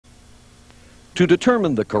To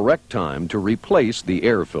determine the correct time to replace the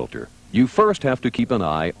air filter, you first have to keep an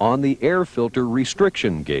eye on the air filter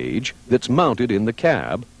restriction gauge that's mounted in the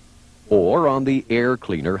cab or on the air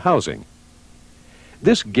cleaner housing.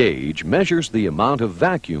 This gauge measures the amount of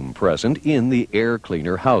vacuum present in the air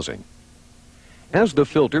cleaner housing. As the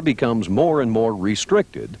filter becomes more and more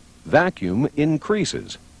restricted, vacuum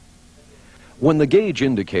increases. When the gauge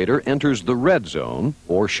indicator enters the red zone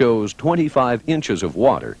or shows 25 inches of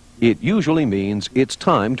water, it usually means it's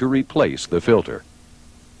time to replace the filter.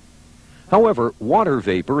 However, water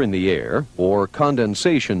vapor in the air or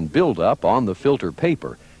condensation buildup on the filter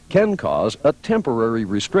paper can cause a temporary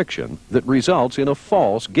restriction that results in a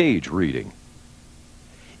false gauge reading.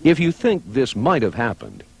 If you think this might have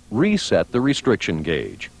happened, reset the restriction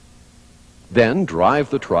gauge. Then drive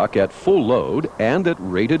the truck at full load and at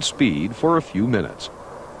rated speed for a few minutes.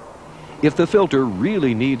 If the filter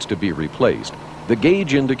really needs to be replaced, the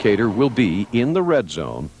gauge indicator will be in the red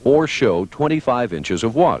zone or show 25 inches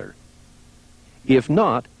of water. If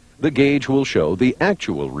not, the gauge will show the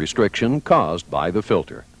actual restriction caused by the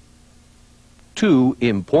filter. Two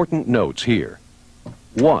important notes here.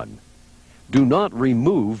 1. Do not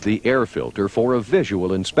remove the air filter for a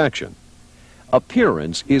visual inspection.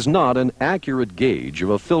 Appearance is not an accurate gauge of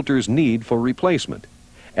a filter's need for replacement,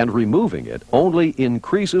 and removing it only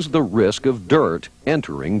increases the risk of dirt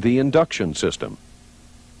entering the induction system.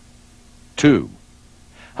 2.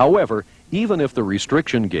 However, even if the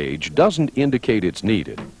restriction gauge doesn't indicate it's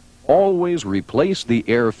needed, always replace the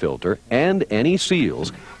air filter and any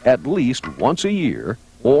seals at least once a year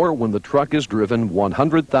or when the truck is driven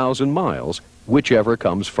 100,000 miles, whichever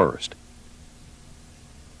comes first.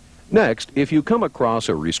 Next, if you come across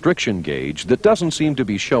a restriction gauge that doesn't seem to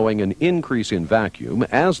be showing an increase in vacuum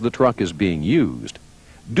as the truck is being used,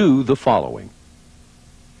 do the following.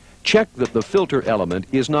 Check that the filter element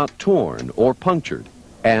is not torn or punctured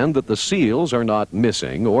and that the seals are not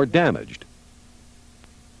missing or damaged.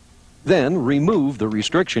 Then remove the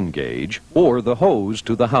restriction gauge or the hose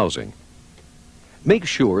to the housing. Make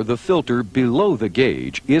sure the filter below the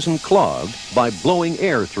gauge isn't clogged by blowing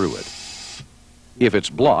air through it. If it's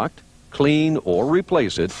blocked, clean or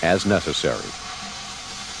replace it as necessary.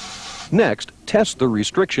 Next, test the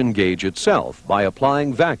restriction gauge itself by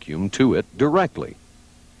applying vacuum to it directly.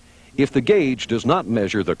 If the gauge does not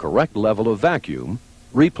measure the correct level of vacuum,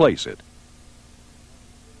 replace it.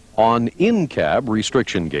 On in-cab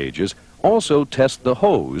restriction gauges, also test the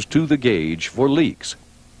hose to the gauge for leaks.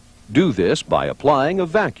 Do this by applying a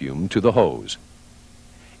vacuum to the hose.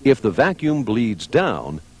 If the vacuum bleeds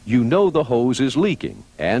down, you know the hose is leaking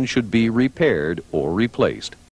and should be repaired or replaced.